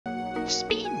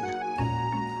Spin!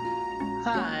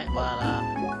 Alright, well,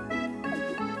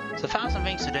 so found some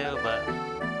things to do, but,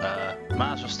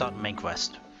 might as well start the main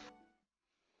quest.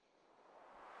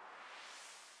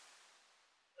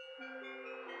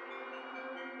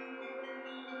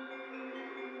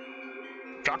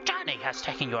 Your journey has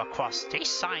taken you across these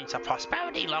signs of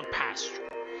prosperity long past.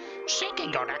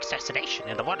 Seeking your next destination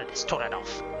in the world is too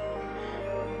enough.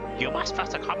 You must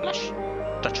first accomplish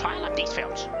the trial of these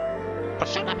fields.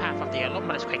 Pursue the path of the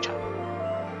illuminous creature,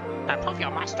 and prove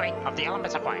your mastery of the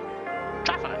elements acquired.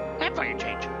 Traveler, ever you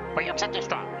change, will you accept this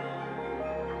draw?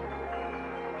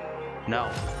 No.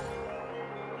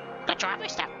 Let your every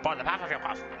step on the path of your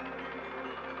path.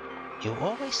 You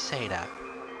always say that.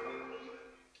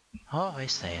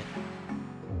 Always say it.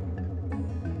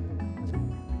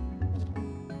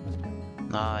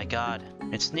 Oh my god,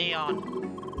 it's Neon!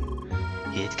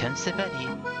 Here comes the bunny,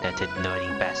 that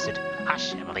annoying bastard.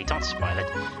 Hush, Emily, don't spoil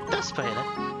it. Don't spoil it.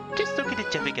 Just look at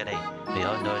it jumping at it. We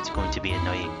all know it's going to be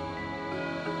annoying.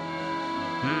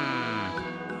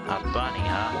 A bunny,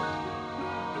 huh?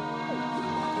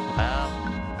 Well,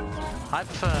 I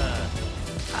prefer...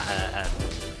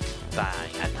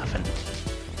 bang at nothing.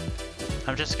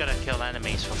 I'm just gonna kill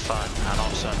enemies for fun, and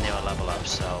also near level up,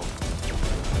 so...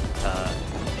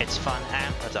 it's fun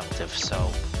and productive,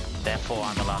 so... therefore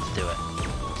I'm allowed to do it.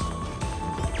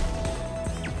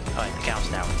 Alright, the cow's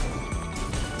down.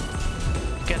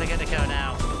 Gotta get the cow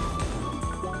now.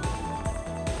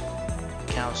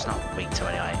 Cow's not weak to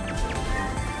anyway.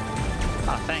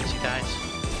 Oh, thanks you guys.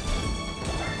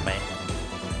 Wait.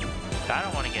 I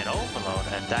don't want to get overload,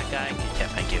 and that guy... yeah,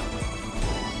 thank you.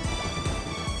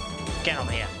 Get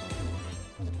over here.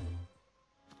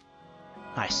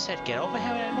 I said get over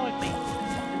here and annoyed me.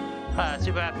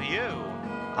 Too bad for you.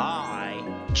 I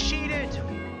cheated!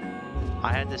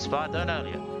 I had this spot done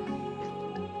earlier.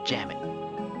 Damn it.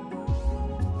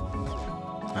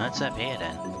 What's up here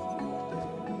then?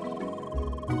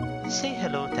 Say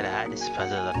hello to the hardest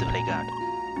puzzle of the playground.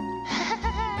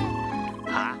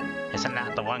 Huh? Isn't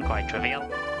that the one quite trivial?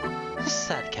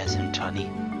 Sarcasm, Tony.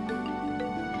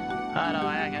 Oh no,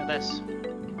 I got this.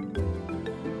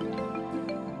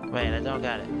 Wait, I don't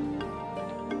got it.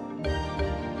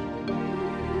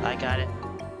 I got it.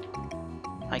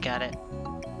 I got it.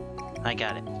 I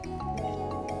got it.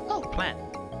 Oh, plant.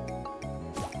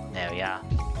 There we are.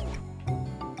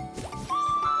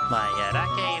 But yeah, that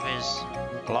cave is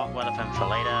a lot relevant for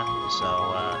later, so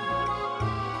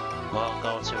we'll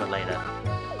go to it later.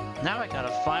 Now I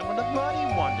gotta find where the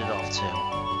bunny wandered off to.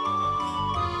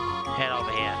 Head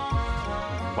over here.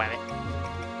 Wham it.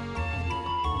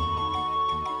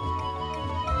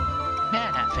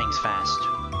 Man, that thing's fast.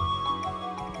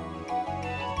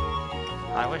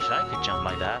 I wish I could jump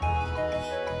like that.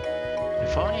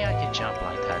 If only I could jump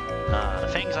like that. The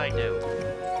things I do.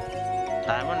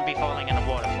 I wouldn't be falling in the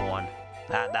water for one.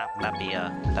 That'd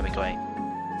be great.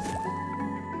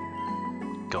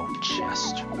 Gold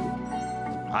chest.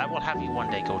 I will have you one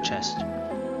day, gold chest.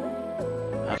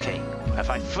 Okay, if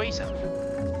I freeze him.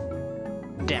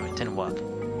 Damn it, didn't work.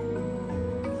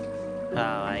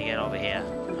 Oh, I get over here.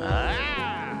 Ah!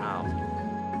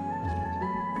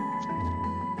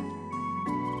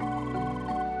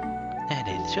 And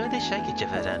it's really shaky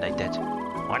jump around like that.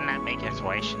 Wouldn't that make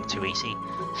exploration too easy?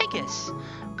 I guess.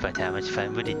 But how much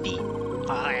fun would it be? Oh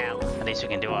well, at least we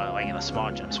can do our regular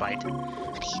small jumps, right?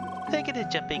 Regular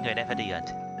jumping whenever they want.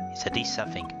 It's at least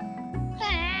something.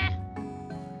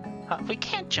 We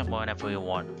can't jump whenever we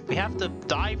want. We have to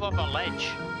dive off a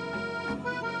ledge.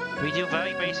 We do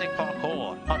very basic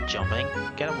parkour, not jumping.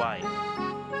 Get away.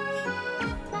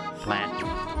 Plant.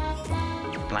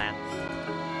 Plant.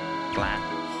 Plant.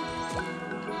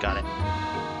 Got it.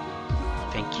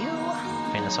 Thank you. I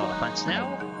think that's all the plants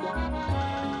now.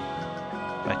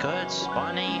 Records,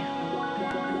 bunny.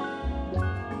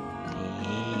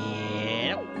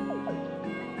 Yep.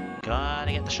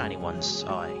 Gotta get the shiny ones.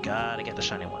 Alright, gotta get the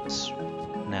shiny ones.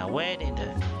 Now where did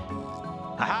the...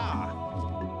 Aha!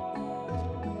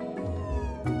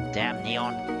 Damn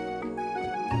Neon.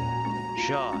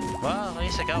 Sure. Well, at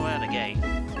least I got out of the gate.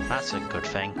 That's a good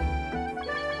thing.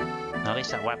 At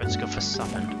least that weapon's good for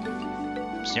something.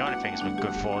 It's the only thing it's been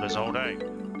good for this whole day.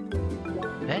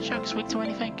 Hedgehog's weak to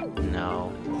anything?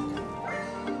 No.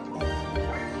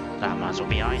 That might as well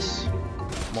be ice.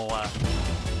 More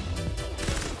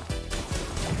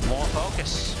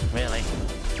focus, really.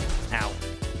 Ow.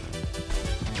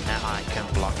 Now I can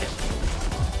block it.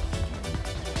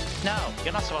 No,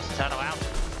 you're not supposed to turn around.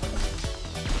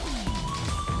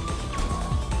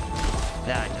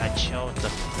 Yeah, I chilled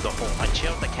I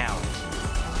chilled the cow.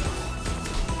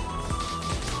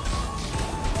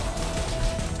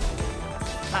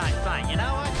 Fine, you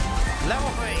know what? Level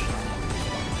 3!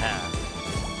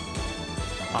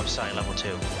 I'm sorry, level 2.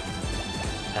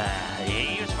 You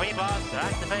use rebars to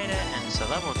activate it, and it's a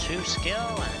level 2 skill,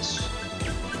 and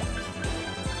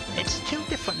it's 2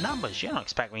 different numbers. You don't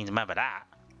expect me to remember that.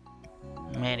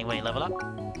 Anyway, level up.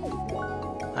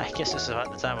 I guess this is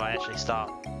about the time I actually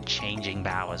start changing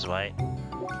powers, right?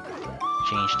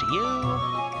 Change to you.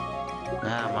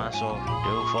 Might as well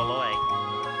do full away.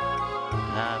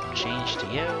 Change to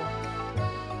you.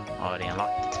 Already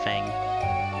unlocked the thing.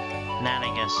 Now I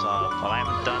guess, well, I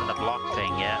haven't done the block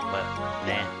thing yet, but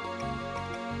nah.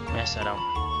 Guess I don't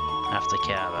have to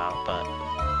care about, but...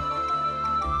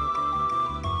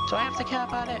 Do I have to care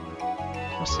about it?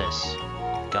 What's this?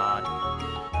 God.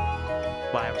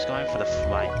 Right, I was going for the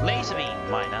right laser beam.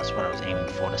 Right, that's what I was aiming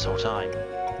for this whole time.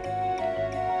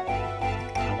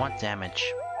 I want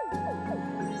damage.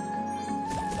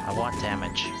 I want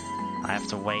damage. I have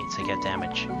to wait to get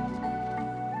damage.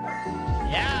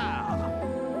 Yeah!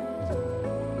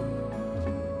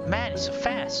 Man, it's so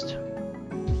fast.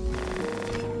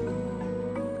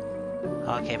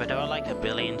 Okay, but there are like a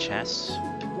billion chests.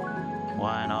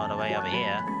 One all the way over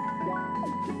here.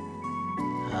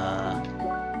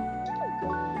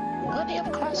 What are the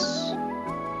other quests?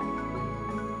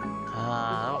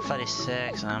 Level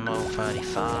 36 and level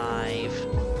 35.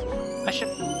 I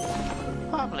should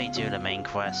probably do the main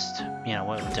quest. You know,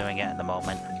 what we're doing it at the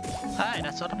moment. Alright,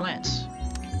 that's all the plants.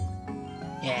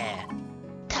 Yeah.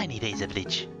 Tiny laser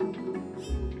village.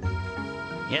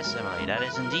 Yes, Emily, that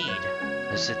is indeed.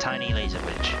 This is a tiny laser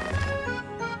village.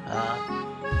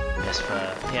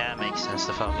 Yeah, it makes sense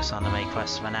to focus on the main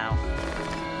quest for now.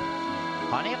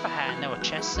 On the other hand, there were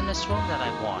chests in this room that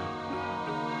I won.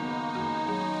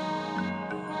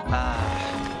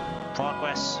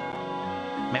 Progress.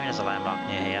 Maybe there's a landmark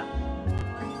near here.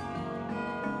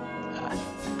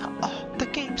 Oh, the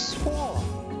game swore!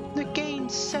 The game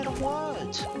said a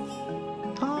word!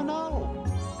 Oh no!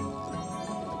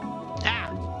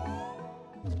 Ah!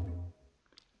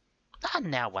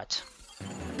 Now what?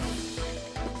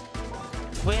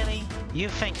 Really? You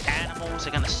think animals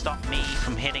are gonna stop me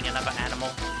from hitting another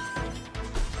animal?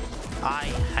 I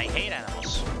hate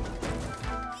animals.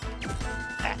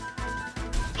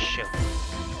 Shoot.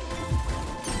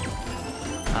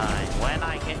 Alright, when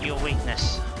I get your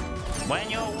weakness. When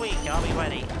you're weak, I'll be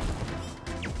ready.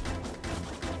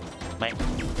 Wait.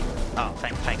 Oh,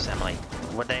 thanks, Emily.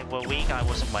 When they were weak, I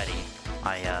wasn't ready.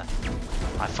 I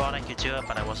thought I could do it,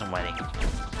 but I wasn't ready.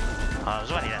 Oh, I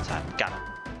was ready that time. Got it.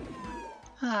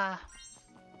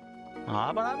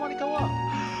 But I want to go up.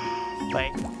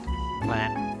 Wait.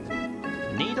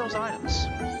 Need those items.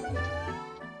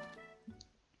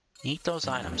 Need those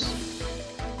items.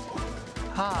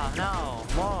 Oh no,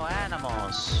 more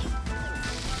animals.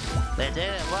 They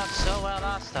didn't work so well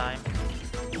last time.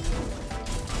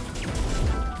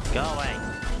 Go away.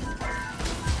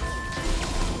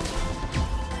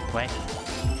 Wait.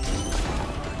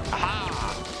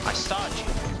 Aha! I starred you.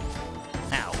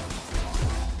 Ow.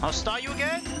 I'll start you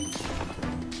again?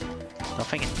 Don't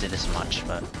think it did as much,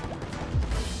 but...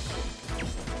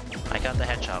 I got the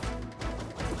headshot.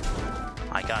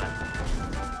 I got him.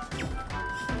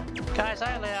 Guys,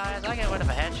 I realize I get rid of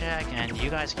a head check, and you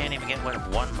guys can't even get rid of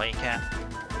one lake cat.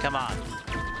 Come on.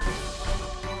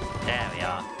 There we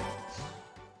are.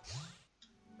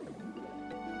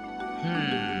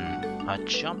 A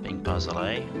jumping puzzle,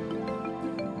 eh?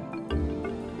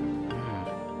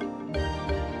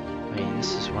 I mean,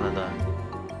 this is one of the...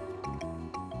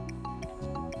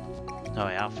 Oh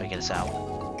wait, I'll figure this out.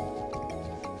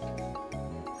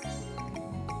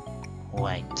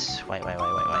 Wait.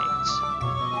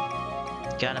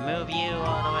 Gonna move you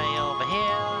all the way over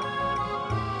here.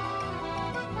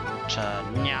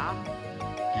 Nya.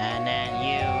 And then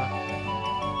you...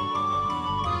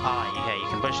 Oh, okay, you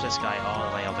can push this guy all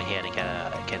the way over here to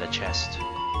get a chest.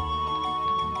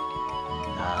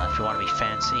 If you want to be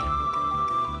fancy.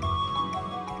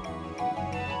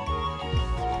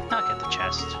 I'll get the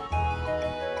chest.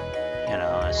 You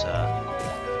know,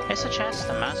 it's a chest,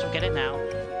 I might as well get it now.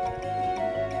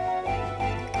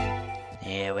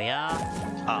 Here we are.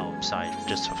 Oh, sorry,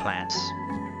 just for plants.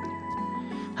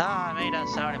 I made that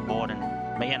sound important.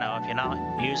 But you know, if you're not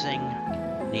using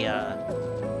the,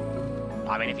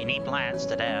 I mean, if you need plants,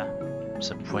 they're there. It's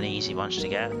a pretty easy bunch to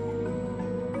get.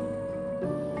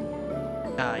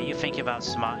 You think about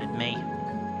smarting me?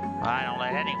 I don't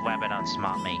let any rabbit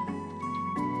outsmart me.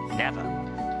 Never.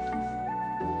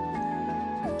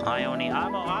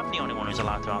 I'm the only one who's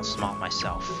allowed to outsmart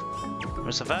myself.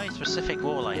 It's a very specific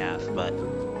rule I have, but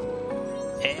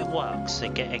it works.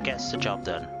 It gets the job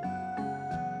done.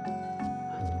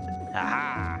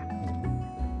 Aha!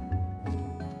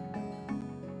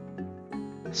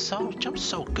 So, jump's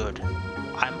so good.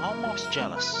 I'm almost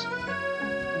jealous.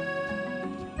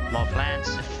 More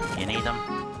plants if you need them.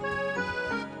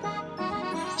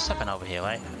 Something over here,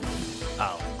 right?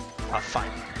 Oh, I'll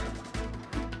fight.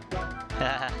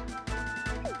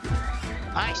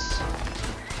 Nice!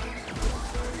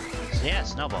 So yeah,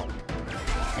 snowball.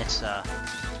 It's, go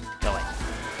away.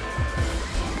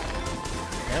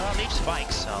 They don't leave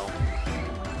spikes, so...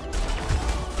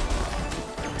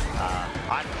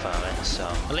 I prefer it, so...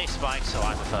 At least spikes, so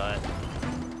I prefer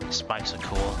it. Spikes are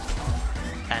cool.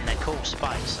 And they're cool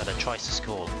spikes, so the choice is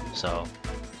cool, so...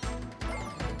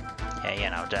 Yeah, you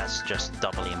know, that's just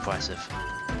doubly impressive.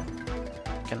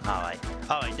 Alright.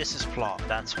 Alright, this is plot,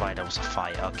 that's why there was a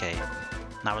fight, okay.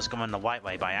 And I was going the right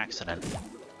way by accident.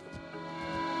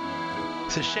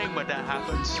 It's a shame when that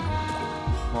happens.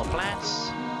 More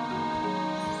plants.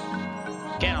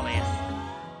 Get over here.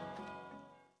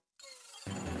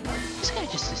 This guy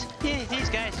just... Yeah, these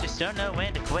guys just don't know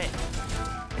when to quit.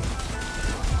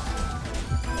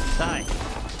 Sorry.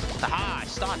 Aha, I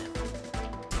started.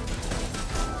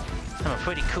 I'm a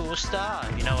pretty cool star,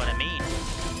 if you know what I mean.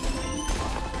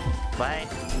 Right?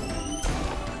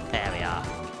 There we are.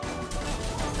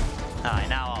 Alright,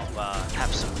 now I'll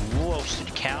have some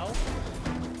roasted cow.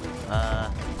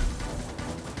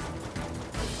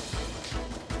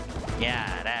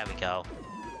 Yeah, there we go.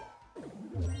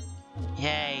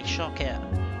 Yay, shortcut.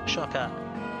 Shortcut.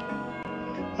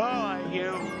 Alright,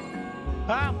 you.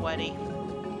 I'm ready.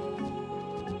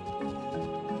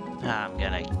 I'm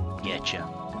gonna get you.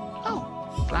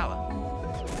 Oh, flower.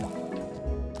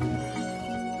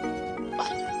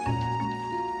 What?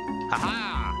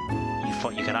 Aha! You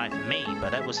thought you could hide from me,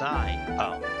 but it was I.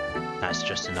 Oh, that's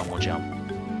just a normal jump.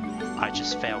 I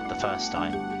just failed the first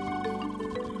time.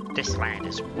 This land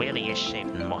is weirdly shaped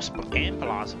in the most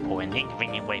implausible and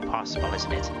inconvenient way possible,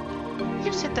 isn't it?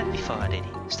 You said that before, did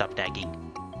you? Stop dagging.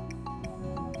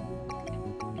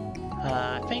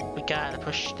 I think we gotta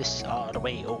push this all the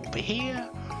way over here.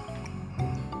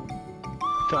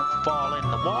 Don't fall in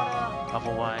the water,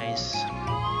 otherwise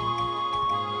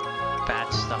bad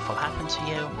stuff will happen to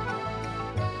you.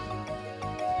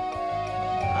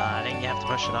 I think you have to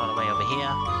push it all the way over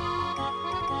here.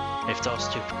 If those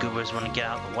two goobers want to get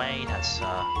out of the way, that's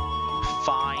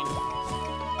fine.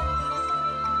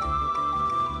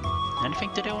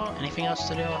 Anything to do? Anything else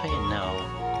to do over here? No.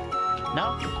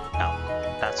 No? No.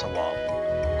 That's a wall.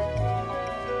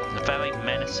 A very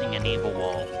menacing and evil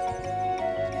wall.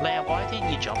 Leia, why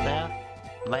didn't you jump there?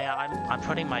 Leia, I'm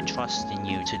putting my trust in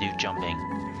you to do jumping.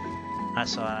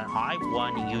 That's I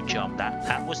won, you jump.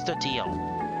 That was the deal.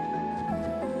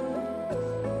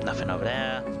 Nothing over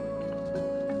there.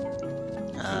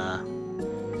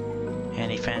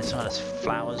 Any fancy? Oh, there's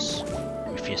flowers.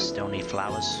 If you still need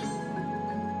flowers.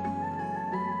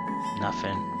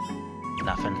 Nothing.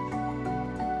 Nothing.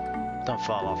 Don't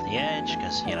fall off the edge,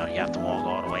 because, you know, you have to walk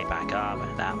all the way back up,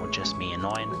 and that would just be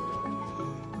annoying.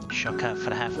 Shortcut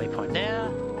for the halfway point there.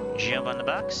 Jump on the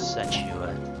box that you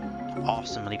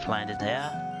awesomely planted there.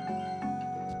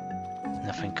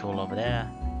 Nothing cool over there.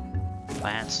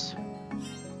 Plants.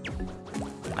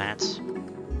 Plants.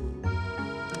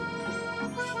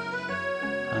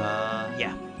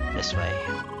 Yeah, this way.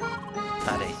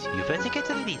 Alright, you better get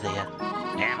to the lead there.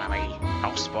 Emily,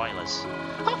 no spoilers.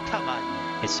 Oh, come on.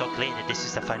 It's so clear that this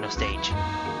is the final stage.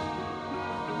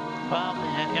 Well,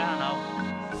 I don't know.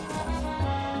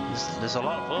 There's a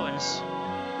lot of ruins.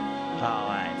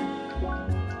 Alright.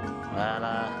 Well,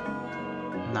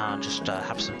 now just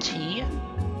have some tea.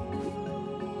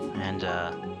 And,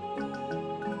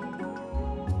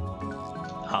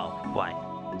 oh, right.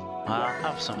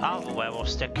 Have some. I'll have a werewolf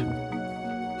stick.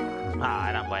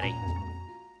 Alright, I'm ready.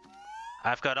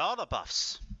 I've got all the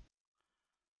buffs.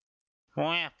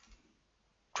 Oh yeah.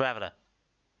 Traveler.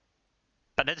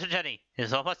 But little Jenny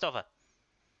is almost over.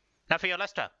 Now for your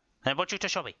Lester, I want you to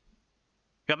show me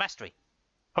your mastery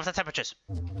of the temperatures.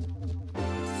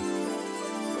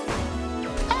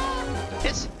 Ah,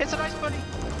 it's a nice bunny.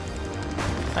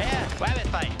 Oh yeah, rabbit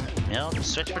fight. You'll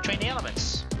switch between the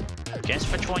elements.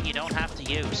 Guess which one you don't have to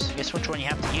use. Guess which one you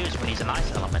have to use when he's an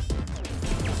ice element.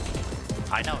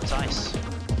 I know it's ice.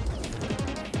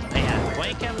 Yeah,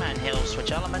 wake him and he'll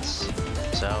switch elements.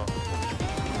 So,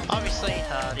 obviously,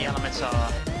 the elements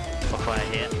are required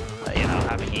here. You know,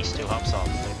 having these two helps a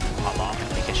lot,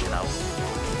 because you know.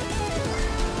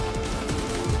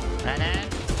 And then,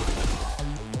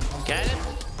 get it?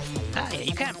 Ah, yeah,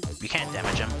 you can't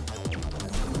damage him.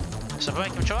 So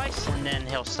break him twice, and then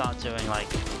he'll start doing like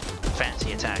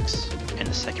fancy attacks in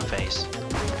the second phase.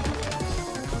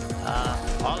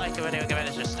 All I can really recommend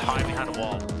is just hide behind a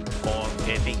wall. Or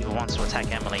if he wants to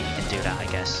attack Emily, he can do that, I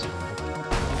guess.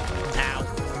 Ow.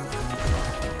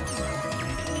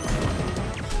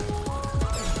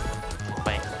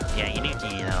 Wait, yeah, you need to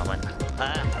use an element.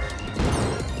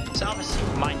 So obviously,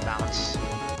 mind balance.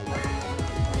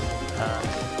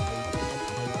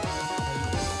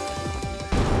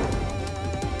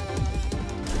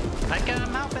 Okay,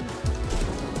 I'm helping.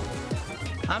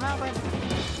 I'm helping.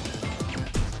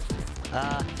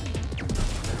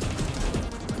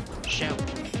 Shoot.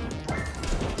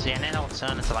 See, and then it'll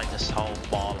turn into like this whole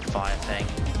ball of fire thing.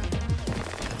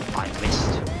 I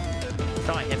missed.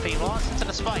 Right, if he wants into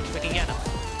the spike, we can get him.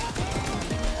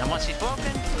 And once he's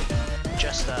broken,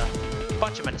 just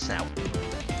punch him in the snout.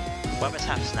 Webbers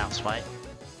have snouts, right?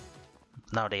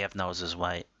 No, they have noses,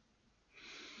 right?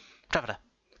 Traveler,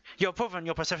 you're proven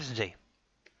your proficiency.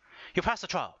 You passed the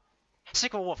trial.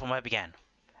 Seek reward from where it began.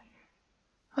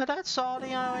 Oh, that's all the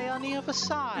way on the other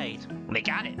side. We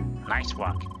got it. Nice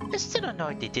work. I still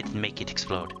annoyed they didn't make it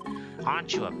explode.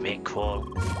 Aren't you a big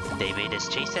cool? They made us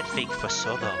chase that thing for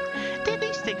so long. The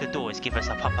least they could do is give us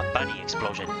a proper buddy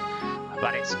explosion.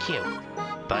 But it's cute.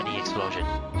 Buddy explosion.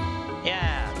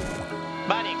 Yeah.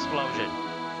 Buddy explosion.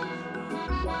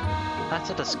 That's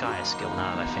a disguise skill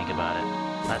now that I think about it.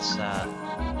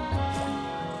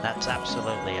 That's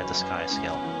absolutely a disguise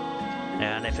skill.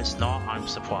 And if it's not, I'm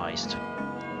surprised.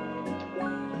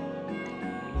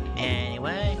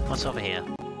 Anyway, what's over here?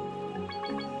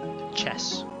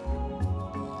 Chess.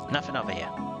 Nothing over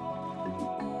here.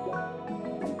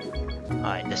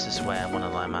 Alright, this is where one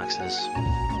of the landmarks is.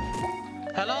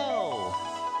 Hello!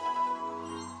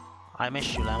 I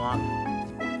miss you, landmark.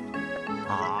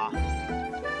 Aww.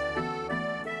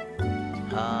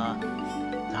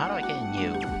 How do I get in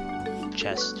you?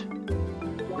 Chest.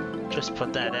 Just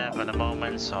put that there for the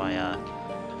moment, so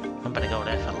I'm gonna go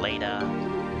there for later.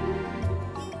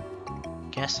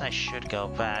 Guess I should go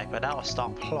back, but that will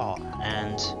stop plot,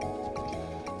 and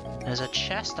there's a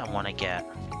chest I want to get.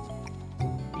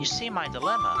 You see my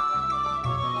dilemma.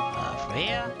 From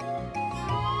here,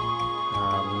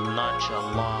 nudge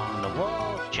along the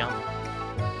wall, jump,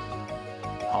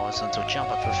 horizontal jump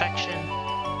of perfection.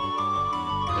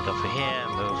 We go for here,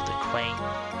 move the crate,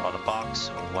 or the box,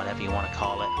 or whatever you want to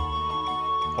call it,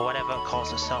 or whatever it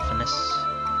calls itself in this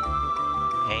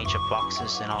age of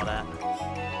boxes and all that.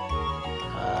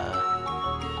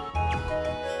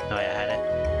 Oh, yeah, I had it.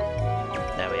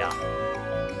 There we are.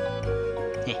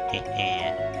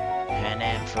 And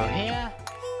then through here,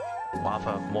 we'll have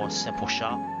a more simple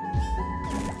shot.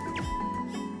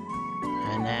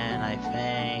 And then I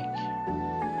think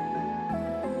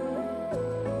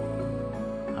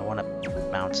I want to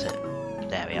bounce it.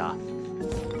 There we are.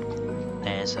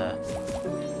 There's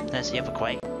the other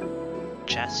crate.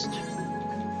 Chest.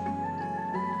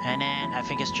 And then I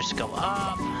think it's just go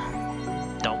up.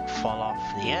 Don't fall off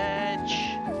the edge.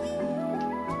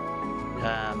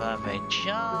 Perfect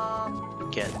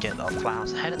jump. Get the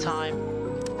clouds ahead of time.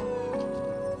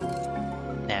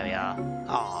 There we are.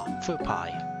 Aw, fruit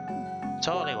pie.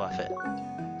 Totally worth it.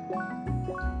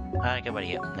 Alright, get ready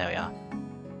here. There we are.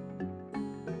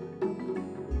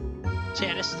 So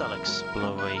yeah, this is still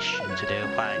exploration to do,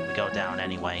 but we go down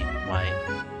anyway, right?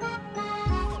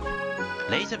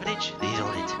 Laser village, laser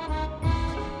village.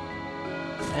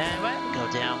 Alright, go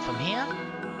down from here.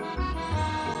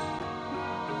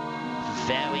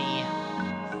 Very...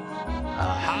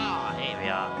 Aha! Here we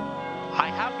are. I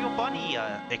have your bunny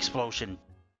explosion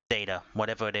data,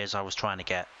 whatever it is I was trying to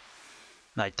get.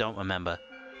 I don't remember.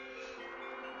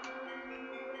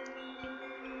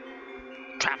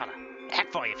 Traveler, head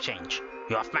for your change.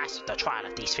 You have mastered the trial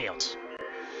of these fields.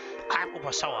 I will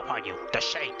bestow upon you the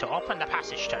shade to open the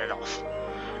passage to the north.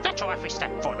 Let your every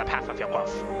step form the path of your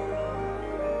growth.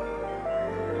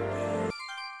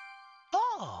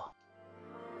 Oh!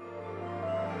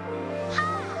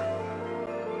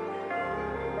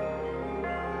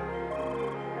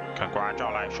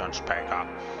 Congratulations, Peter.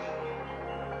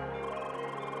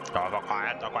 You have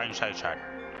acquired the Green Station,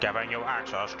 giving you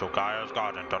access to Gaia's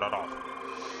Garden to the north.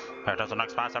 It is an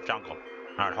expansive jungle,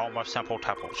 and home of simple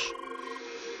temples.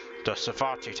 The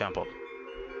Savati Temple.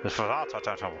 The Savata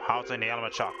Temple, housing the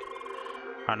Element Shock.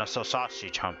 And the Sosashi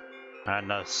Temple. And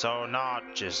the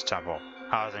Sonajis Temple,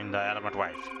 housing the Element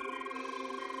Wave.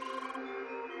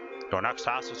 Your next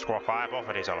task is to acquire both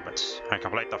of these elements, and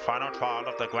complete the final trial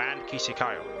of the Grand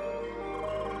Kisikayo.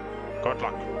 Good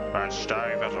luck, and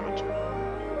stay vigilant.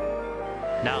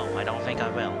 No, I don't think I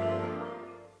will.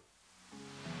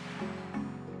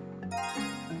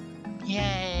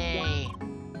 Yay!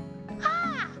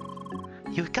 Ah!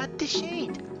 You got the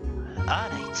shade!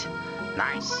 Alright,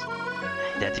 nice.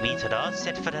 That means we're all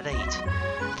set for the raid.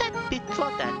 Then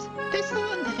before that, there's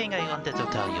one thing I wanted to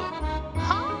tell you.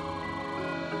 Huh?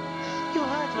 You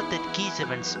heard what that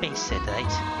geezer in space said,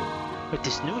 right? With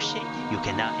this new ship, you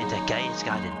can now enter Gaia's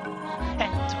garden.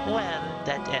 And, well,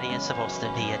 that area is supposed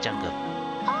to be a jungle.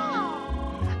 Oh!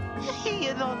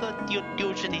 You know what you'd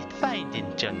usually find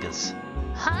in jungles.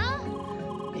 Huh?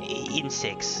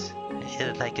 Insects,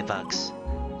 like bugs.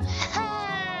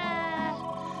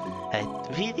 I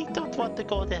really don't want to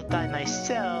go there by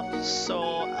myself,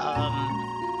 so,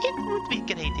 it would be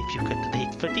great if you could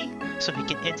wait for me, so we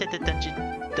can enter the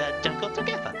jungle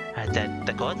together.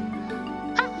 The code?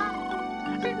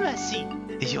 Merci,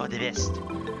 you're the best.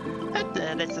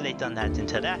 And let's wait on that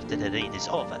until after the raid is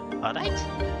over, alright?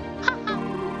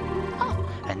 Oh,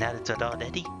 and now that we're all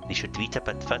ready, we should meet up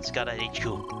at First Scholar HQ.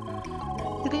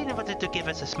 Elena wanted to give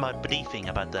us a small briefing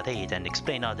about the raid and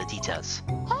explain all the details.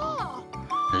 Oh!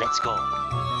 Let's go.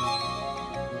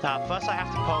 First I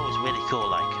have to pose really cool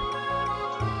like.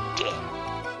 Yeah.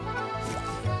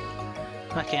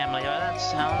 Okay, Emily, well, that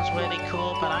sounds really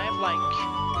cool, but I have like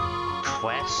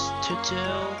quests to do.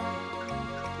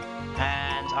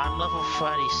 And I'm level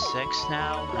 36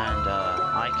 now, and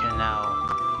I can now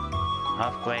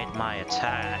upgrade my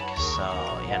attack, so,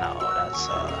 you know, that's,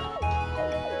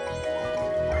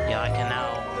 yeah, I can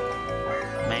now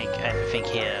make everything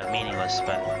here meaningless,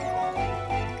 but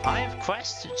I have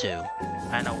quests to do,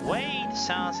 and a wait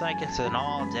sounds like it's an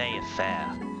all-day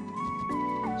affair.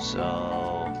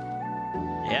 So,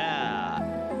 yeah,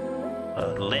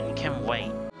 Lynn can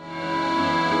wait.